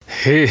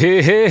Hey,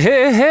 hey, hey,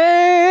 hey,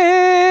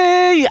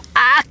 hey.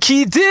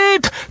 Aquí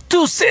Dave,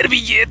 tu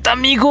servilleta,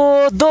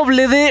 amigo,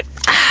 doble D.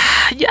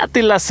 Ya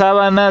te las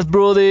sábanas,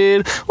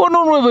 brother, con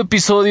un nuevo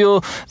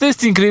episodio de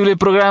este increíble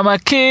programa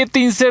que te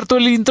inserto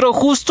el intro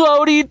justo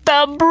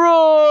ahorita,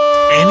 bro.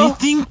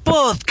 Anything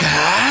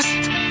Podcast.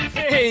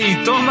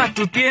 Hey, toma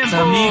tu tiempo,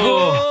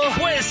 amigo.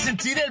 ¿Puedes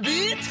sentir el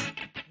beat?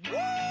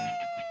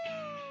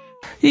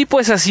 Y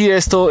pues así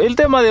esto, el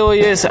tema de hoy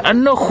es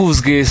no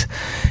juzgues.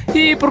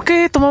 ¿Y por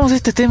qué tomamos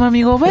este tema,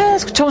 amigo?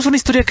 Escuchamos una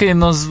historia que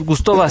nos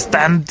gustó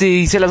bastante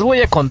y se las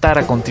voy a contar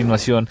a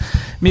continuación.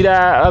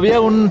 Mira, había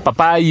un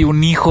papá y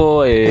un hijo,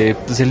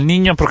 pues el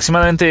niño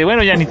aproximadamente,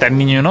 bueno, ya ni tan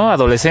niño, ¿no?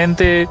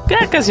 Adolescente,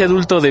 ya casi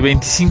adulto de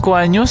 25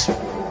 años.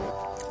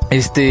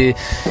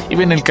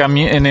 Iba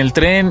en el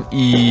tren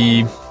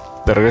y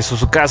de regreso a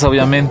su casa,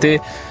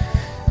 obviamente.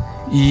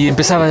 Y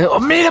empezaba, oh,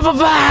 mira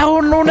papá,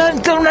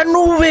 una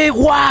nube,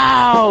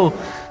 wow,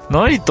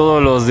 ¿no? Y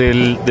todos los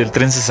del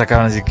tren se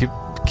sacaban así,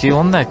 ¿qué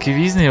onda? ¿Qué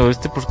business?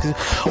 ¿Por qué?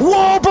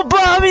 ¡Wow,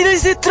 papá, mira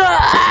ese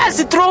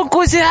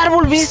tronco, ese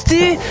árbol,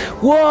 ¿viste?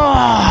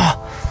 ¡Wow!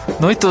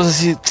 ¿No? Y todos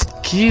así,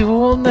 ¿qué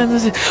onda?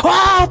 Entonces,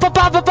 ¡wow,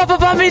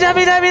 papá, mira,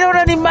 un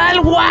animal,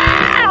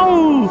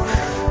 wow!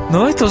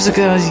 ¿No? Y todos se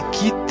quedaban así,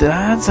 ¿qué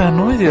tranza?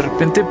 ¿No? Y de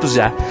repente, pues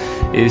ya,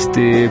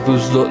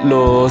 pues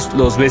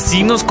los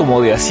vecinos como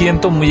de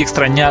asiento muy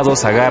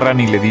extrañados agarran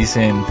y le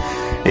dicen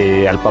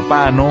al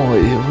papá, ¿no?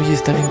 Oye,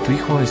 está bien tu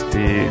hijo,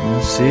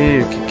 no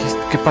sé,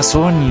 ¿qué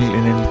pasó en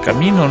el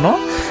camino, no?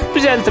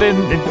 Pues ya el tren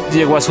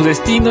llegó a su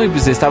destino y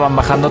pues estaban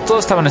bajando todos,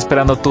 estaban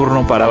esperando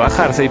turno para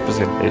bajarse y pues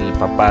el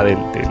papá del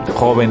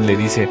joven le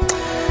dice,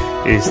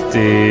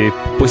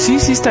 pues sí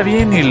está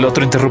bien. Y el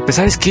otro interrumpe,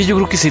 ¿sabes qué? Yo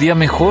creo que sería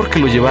mejor que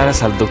lo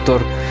llevaras al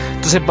doctor.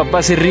 Entonces el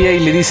papá se ríe y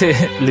le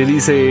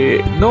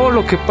dice, no,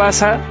 lo que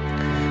pasa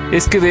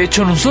es que de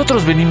hecho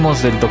nosotros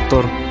venimos del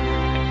doctor.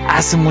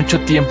 Hace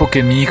mucho tiempo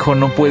que mi hijo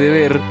no puede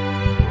ver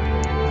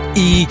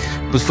y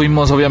pues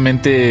fuimos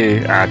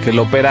obviamente a que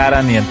lo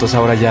operaran y entonces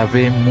ahora ya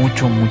ve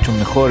mucho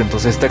mejor.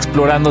 Entonces está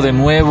explorando de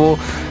nuevo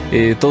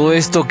todo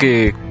esto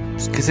que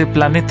ese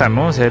planeta,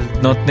 ¿no? O sea,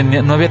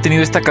 no había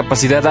tenido esta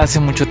capacidad hace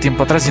mucho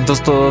tiempo atrás y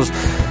entonces todos,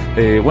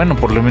 bueno,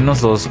 por lo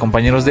menos los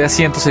compañeros de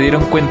asiento se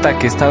dieron cuenta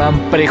que estaban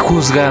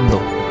prejuzgando.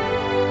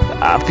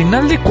 A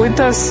final de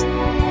cuentas,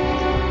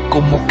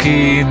 como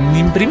que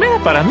ni en primera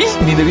para mí,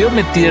 ni debieron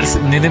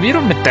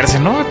meterse,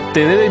 ¿no?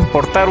 Te debe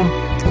importar un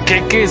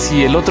qué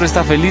si el otro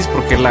está feliz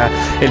porque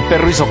el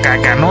perro hizo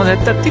caca, ¿no? ¿A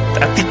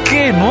ti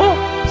qué, no?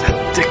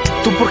 O sea,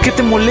 ¿tú por qué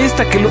te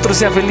molesta que el otro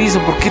sea feliz o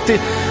por qué te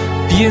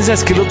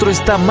piensas que el otro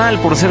está mal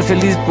por ser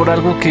feliz por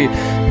algo que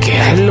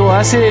a él lo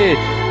hace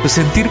pues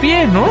sentir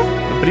bien, ¿no?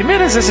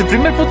 El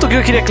primer punto que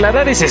yo quería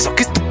aclarar es eso,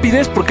 qué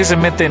estupidez por qué se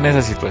mete en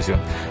esa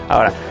situación.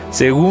 Ahora,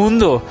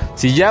 segundo,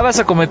 si ya vas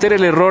a cometer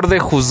el error de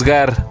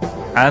juzgar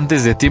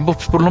antes de tiempo,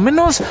 pues por lo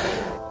menos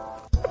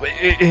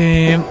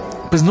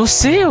pues no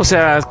sé, o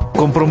sea,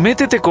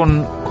 comprométete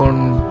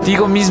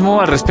contigo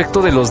mismo al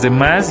respecto de los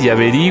demás y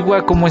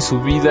averigua cómo es su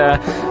vida,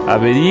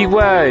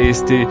 averigua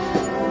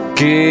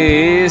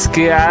qué es,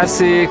 qué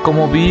hace,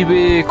 cómo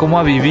vive, cómo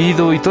ha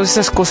vivido y todas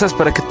esas cosas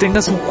para que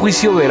tengas un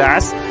juicio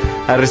veraz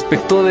al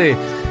respecto de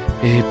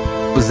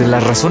pues de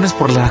las razones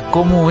por las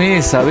cómo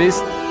es,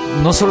 ¿sabes?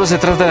 No solo se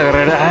trata de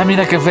agarrar,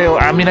 mira qué feo,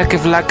 mira qué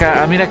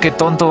flaca, mira qué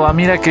tonto,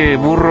 mira qué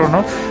burro, ¿no?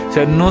 O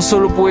sea, no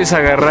solo puedes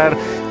agarrar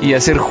y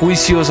hacer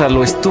juicios a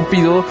lo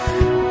estúpido.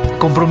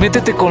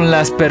 Comprométete con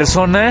las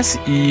personas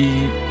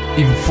y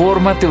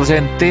infórmate, o sea,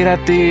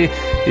 entérate,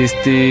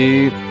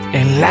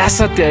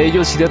 enlázate a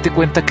ellos y date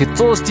cuenta que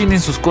todos tienen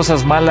sus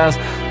cosas malas,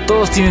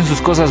 todos tienen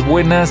sus cosas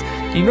buenas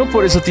y no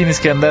por eso tienes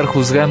que andar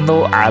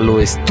juzgando a lo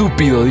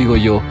estúpido, digo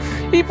yo.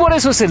 Y por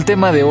eso es el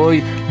tema de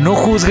hoy, no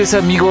juzgues,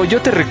 amigo.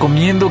 Yo te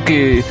recomiendo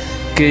que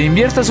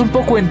inviertas un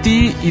poco en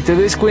ti y te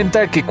des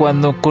cuenta que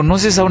cuando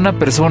conoces a una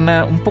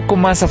persona un poco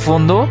más a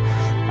fondo,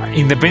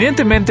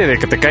 independientemente de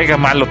que te caiga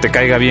mal o te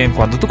caiga bien,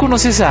 cuando tú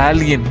conoces a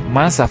alguien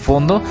más a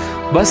fondo,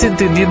 vas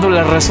entendiendo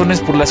las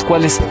razones por las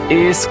cuales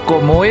es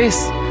como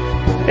es.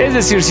 Es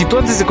decir, si tú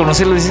antes de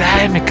conocerlo dices,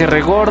 me cae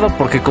re gordo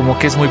porque como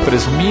que es muy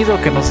presumido,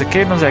 que no sé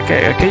qué, no sé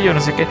qué, aquello, no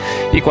sé qué,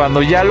 y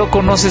cuando ya lo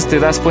conoces te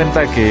das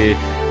cuenta que,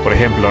 por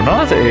ejemplo,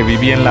 ¿no?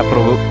 Vivía en la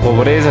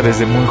pobreza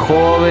desde muy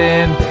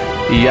joven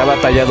y ha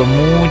batallado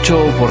mucho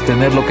por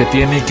tener lo que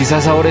tiene y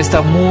quizás ahora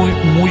está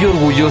muy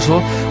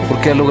orgulloso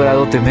porque ha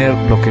logrado tener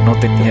lo que no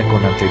tenía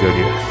con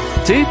anterioridad,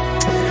 ¿sí?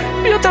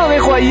 Yo te lo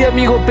dejo ahí,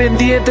 amigo,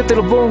 pendiente, te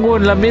lo pongo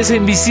en la mesa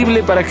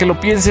invisible para que lo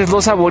pienses,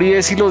 lo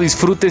saborees y lo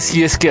disfrutes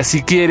si es que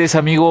así quieres,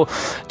 amigo.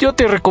 Yo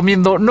te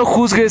recomiendo, no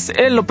juzgues,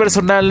 en lo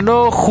personal,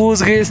 no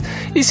juzgues.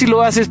 Y si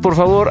lo haces, por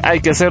favor,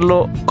 hay que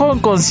hacerlo con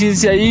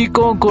conciencia y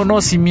con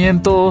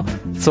conocimiento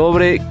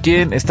sobre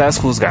quién estás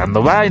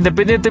juzgando, ¿va?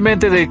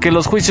 Independientemente de que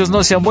los juicios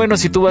no sean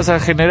buenos y tú vas a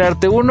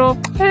generarte uno,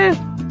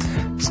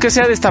 pues que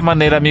sea de esta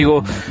manera,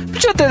 amigo.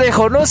 Yo te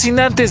dejo, no sin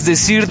antes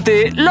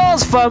decirte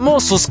los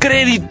famosos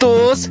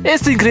créditos.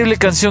 Esta increíble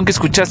canción que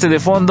escuchaste de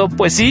fondo,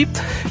 pues sí,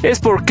 es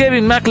por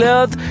Kevin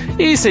MacLeod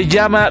y se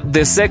llama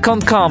The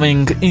Second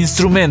Coming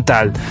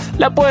Instrumental.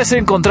 La puedes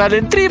encontrar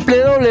en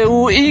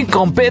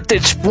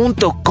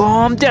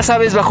www.incompetech.com, ya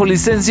sabes, bajo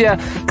licencia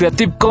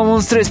Creative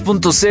Commons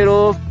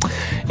 3.0.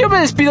 Yo me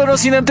despido, no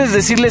sin antes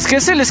decirles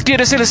que se les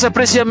quiere, se les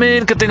aprecia,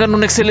 men, que tengan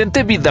una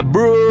excelente vida,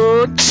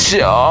 bro.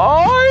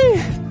 Chao.